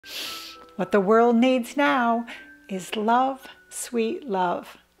What the world needs now is love, sweet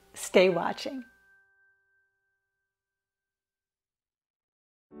love. Stay watching.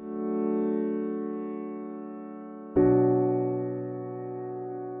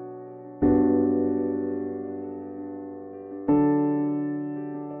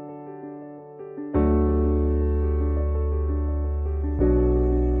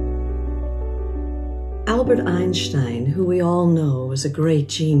 Albert Einstein, who we all know was a great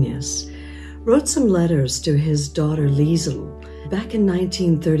genius, wrote some letters to his daughter Liesel back in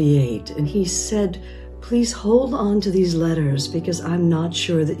 1938, and he said, "Please hold on to these letters because I'm not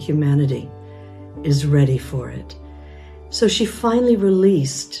sure that humanity is ready for it." So she finally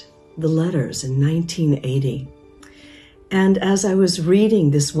released the letters in 1980. And as I was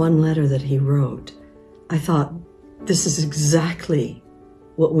reading this one letter that he wrote, I thought, this is exactly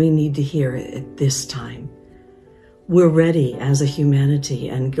what we need to hear at this time. We're ready as a humanity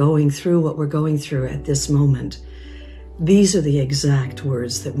and going through what we're going through at this moment. These are the exact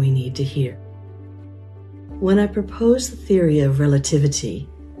words that we need to hear. When I proposed the theory of relativity,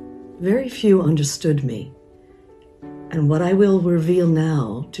 very few understood me. And what I will reveal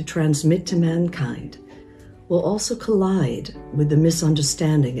now to transmit to mankind will also collide with the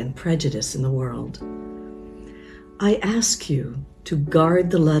misunderstanding and prejudice in the world. I ask you to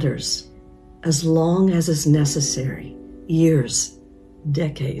guard the letters as long as is necessary, years,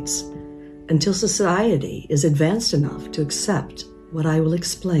 decades, until society is advanced enough to accept what I will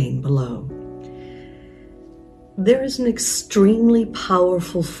explain below. There is an extremely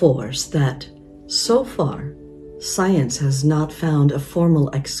powerful force that, so far, science has not found a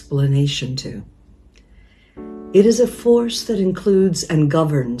formal explanation to. It is a force that includes and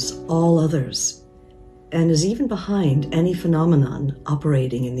governs all others, and is even behind any phenomenon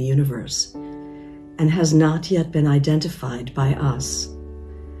operating in the universe, and has not yet been identified by us.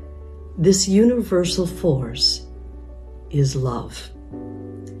 This universal force is love.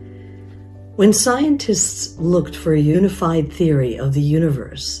 When scientists looked for a unified theory of the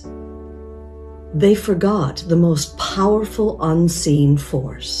universe, they forgot the most powerful unseen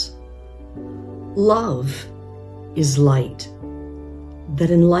force. Love is light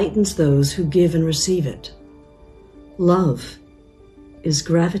that enlightens those who give and receive it. Love is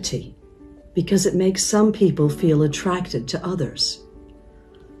gravity because it makes some people feel attracted to others.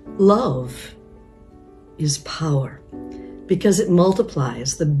 Love is power because it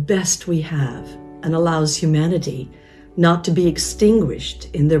multiplies the best we have and allows humanity not to be extinguished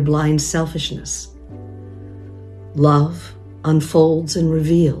in their blind selfishness. Love unfolds and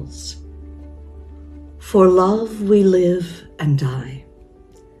reveals. For love we live and die.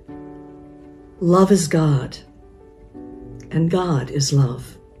 Love is God, and God is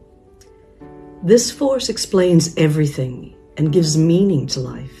love. This force explains everything and gives meaning to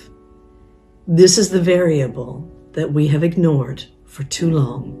life. This is the variable that we have ignored for too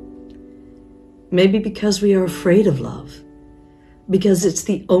long. Maybe because we are afraid of love, because it's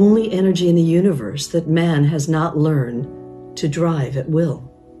the only energy in the universe that man has not learned to drive at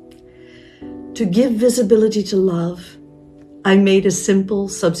will. To give visibility to love, I made a simple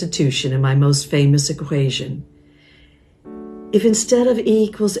substitution in my most famous equation. If instead of E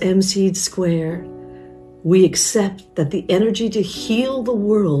equals mc squared, we accept that the energy to heal the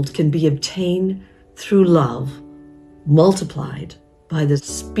world can be obtained through love, multiplied by the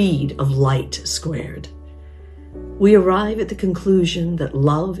speed of light squared, we arrive at the conclusion that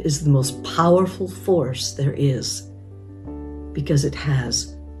love is the most powerful force there is, because it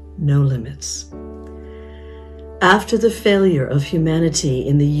has no limits. After the failure of humanity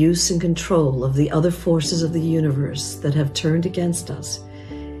in the use and control of the other forces of the universe that have turned against us,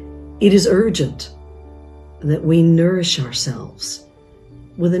 it is urgent that we nourish ourselves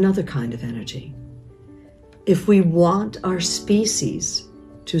with another kind of energy. If we want our species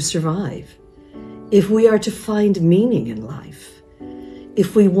to survive, if we are to find meaning in life,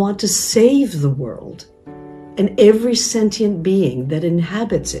 if we want to save the world and every sentient being that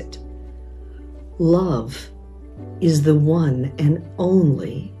inhabits it, love is the one and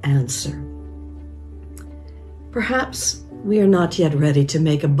only answer. Perhaps we are not yet ready to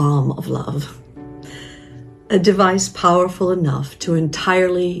make a bomb of love, a device powerful enough to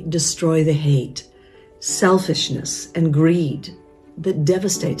entirely destroy the hate, selfishness, and greed that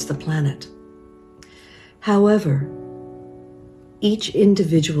devastates the planet. However, each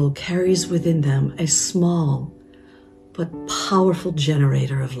individual carries within them a small but powerful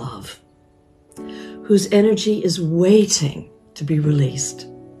generator of love, whose energy is waiting to be released.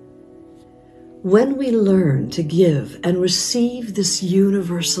 When we learn to give and receive this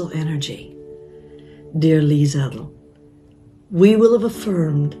universal energy, dear Liesel, we will have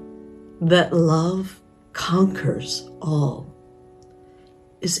affirmed that love conquers all,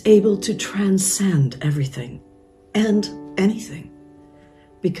 is able to transcend everything and anything,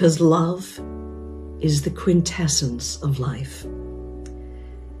 because love is the quintessence of life.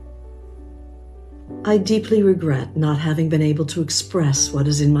 I deeply regret not having been able to express what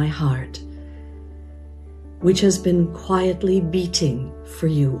is in my heart, which has been quietly beating for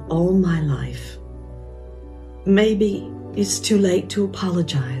you all my life. Maybe it's too late to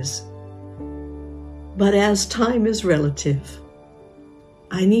apologize, but as time is relative,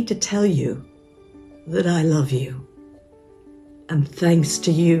 I need to tell you that I love you. And thanks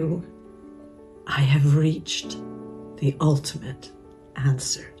to you, I have reached the ultimate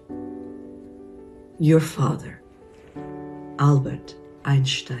answer. Your father, Albert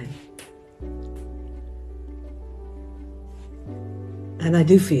Einstein. And I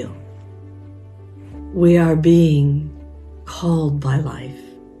do feel we are being called by life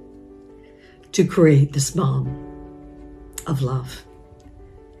to create this bomb of love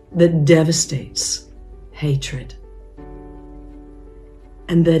that devastates hatred,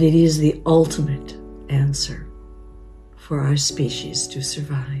 and that it is the ultimate answer for our species to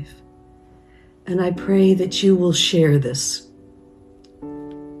survive. And I pray that you will share this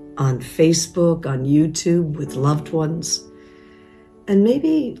on Facebook, on YouTube with loved ones, and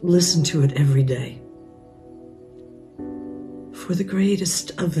maybe listen to it every day. For the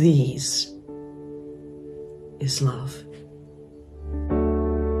greatest of these is love.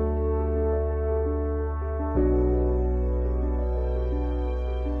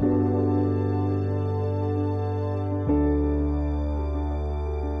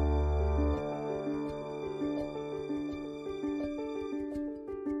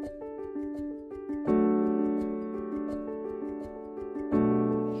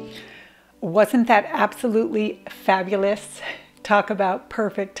 Wasn't that absolutely fabulous? Talk about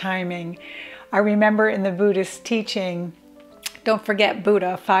perfect timing. I remember in the Buddhist teaching, don't forget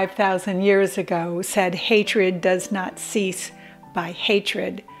Buddha 5,000 years ago said, hatred does not cease by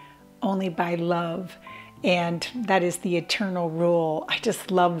hatred, only by love. And that is the eternal rule. I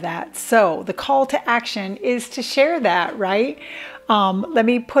just love that. So the call to action is to share that, right? Let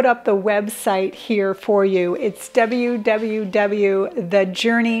me put up the website here for you. It's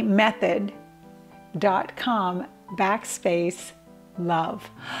www.thejourneymethod.com/love.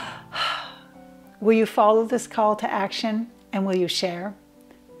 Will you follow this call to action and will you share?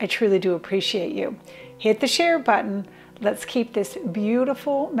 I truly do appreciate you. Hit the share button. Let's keep this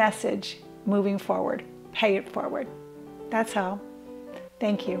beautiful message moving forward. Pay it forward. That's all.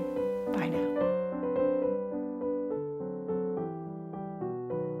 Thank you. Bye now.